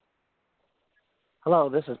Hello,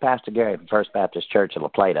 this is Pastor Gary from First Baptist Church of La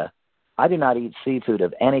Plata. I do not eat seafood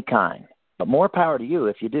of any kind, but more power to you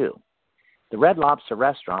if you do. The Red Lobster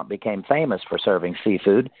restaurant became famous for serving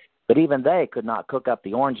seafood, but even they could not cook up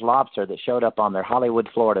the orange lobster that showed up on their Hollywood,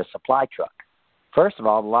 Florida supply truck. First of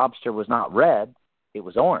all, the lobster was not red, it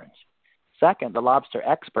was orange. Second, the lobster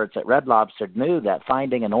experts at Red Lobster knew that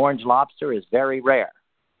finding an orange lobster is very rare.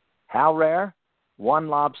 How rare? 1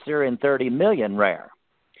 lobster in 30 million rare.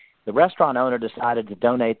 The restaurant owner decided to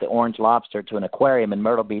donate the orange lobster to an aquarium in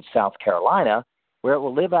Myrtle Beach, South Carolina, where it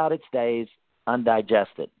will live out its days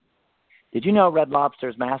undigested. Did you know Red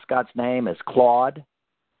Lobster's mascot's name is Claude?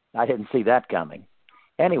 I didn't see that coming.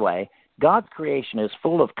 Anyway, God's creation is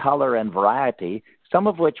full of color and variety, some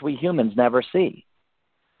of which we humans never see.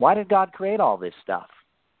 Why did God create all this stuff?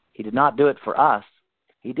 He did not do it for us.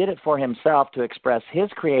 He did it for himself to express his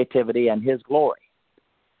creativity and his glory.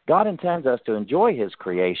 God intends us to enjoy his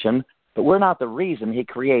creation, but we're not the reason he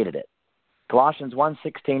created it. Colossians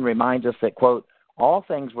 1:16 reminds us that, quote, all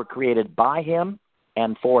things were created by him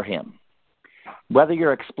and for him. Whether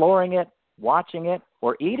you're exploring it, watching it,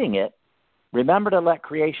 or eating it, remember to let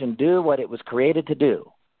creation do what it was created to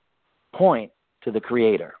do. Point to the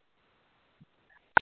Creator.